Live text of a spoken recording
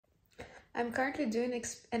I'm currently doing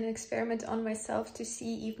an experiment on myself to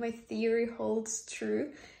see if my theory holds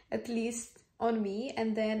true, at least on me,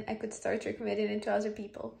 and then I could start recommending it to other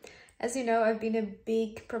people. As you know, I've been a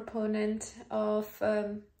big proponent of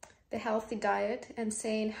the healthy diet and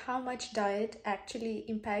saying how much diet actually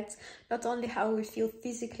impacts not only how we feel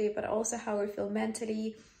physically, but also how we feel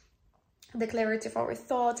mentally, the clarity of our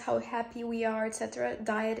thoughts, how happy we are, etc.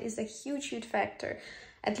 Diet is a huge factor.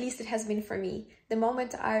 At least it has been for me. The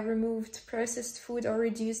moment I removed processed food or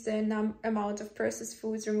reduced the amount of processed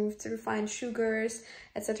foods, removed refined sugars,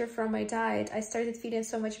 etc. from my diet, I started feeling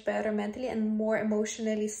so much better mentally and more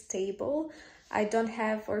emotionally stable. I don't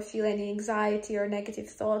have or feel any anxiety or negative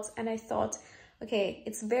thoughts. And I thought, okay,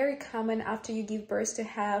 it's very common after you give birth to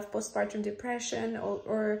have postpartum depression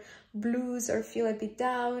or blues or feel a bit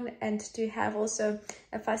down, and to have also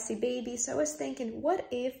a fussy baby. So I was thinking, what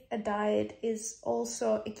if a diet is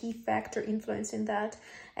also a key factor influencing that?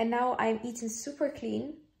 And now I'm eating super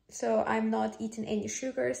clean, so I'm not eating any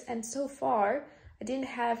sugars. And so far, I didn't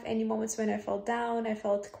have any moments when I felt down. I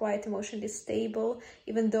felt quite emotionally stable,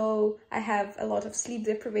 even though I have a lot of sleep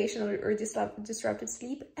deprivation or disrupted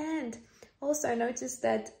sleep. And also I noticed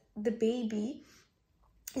that the baby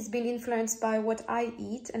is being influenced by what I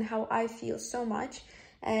eat and how I feel so much.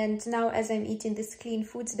 And now as I'm eating these clean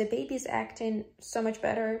foods, the baby is acting so much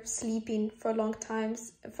better, sleeping for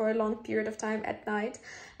a long period of time at night.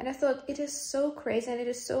 And I thought it is so crazy and it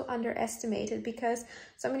is so underestimated, because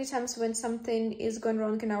so many times when something is going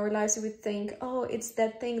wrong in our lives, we would think, oh, it's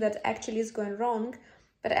that thing that actually is going wrong.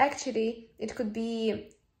 But actually it could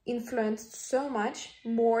be influenced so much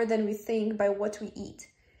more than we think by what we eat.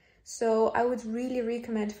 So I would really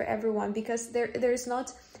recommend for everyone, because there's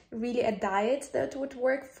not really a diet that would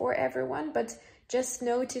work for everyone, but just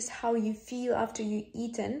notice how you feel after you've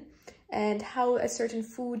eaten and how a certain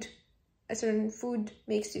food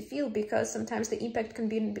makes you feel, because sometimes the impact can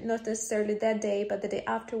be not necessarily that day, but the day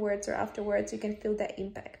afterwards or afterwards you can feel that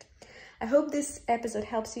impact. I hope this episode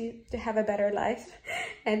helps you to have a better life,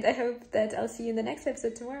 and I hope that I'll see you in the next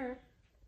episode tomorrow.